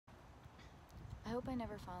hope I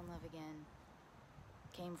never fall in love again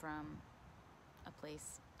came from a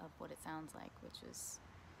place of what it sounds like, which is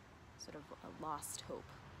sort of a lost hope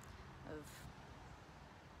of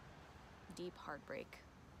deep heartbreak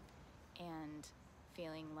and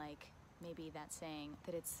feeling like maybe that saying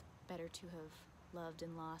that it's better to have loved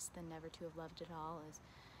and lost than never to have loved at all is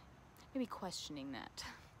maybe questioning that.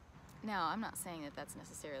 Now, I'm not saying that that's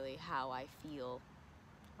necessarily how I feel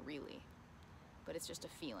really, but it's just a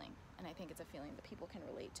feeling, and I think it's a feeling that people can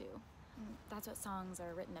relate to. And that's what songs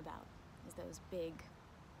are written about, is those big,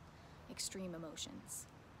 extreme emotions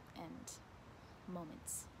and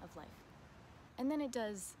moments of life. And then it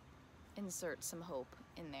does insert some hope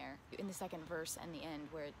in there, in the second verse and the end,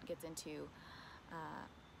 where it gets into,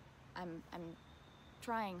 I'm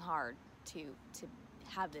trying hard to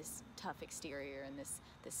have this tough exterior and this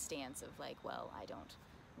stance of like, well, I don't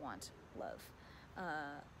want love,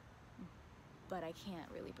 but I can't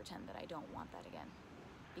really pretend that I don't want that again,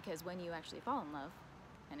 because when you actually fall in love,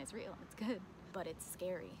 and it's real, it's good, but it's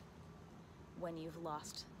scary when you've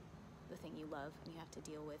lost the thing you love and you have to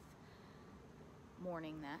deal with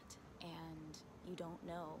mourning that, and you don't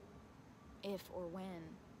know if or when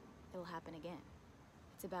it'll happen again.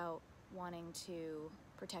 It's about wanting to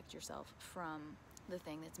protect yourself from the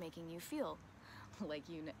thing that's making you feel like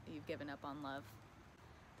you've given up on love.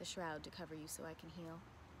 The shroud to cover you so I can heal.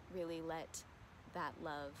 Really let that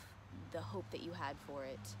love, the hope that you had for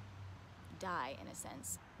it, die in a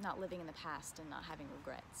sense. Not living in the past and not having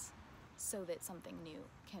regrets, so that something new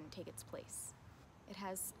can take its place. It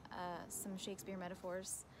has some Shakespeare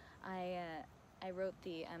metaphors. I wrote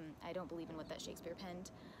the, I don't believe in what that Shakespeare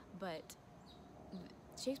penned, but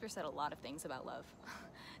Shakespeare said a lot of things about love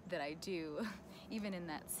that I do, even in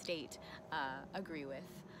that state, agree with.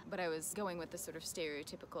 But I was going with the sort of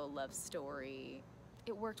stereotypical love story.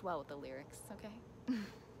 It worked well with the lyrics, okay?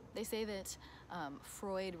 They say that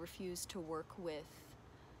Freud refused to work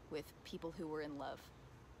with people who were in love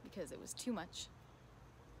because it was too much.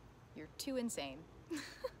 You're too insane.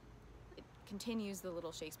 It continues the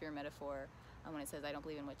little Shakespeare metaphor when it says, I don't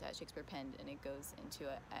believe in what Shakespeare penned, and it goes into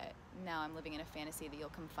now I'm living in a fantasy that you'll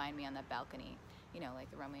come find me on that balcony, you know, like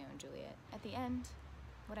the Romeo and Juliet. At the end,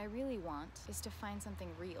 what I really want is to find something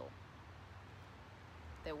real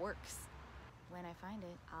that works. When I find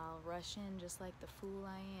it, I'll rush in just like the fool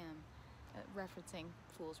I am, referencing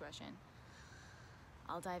Fools Rush In.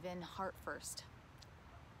 I'll dive in heart first,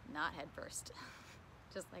 not head first,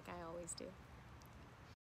 just like I always do.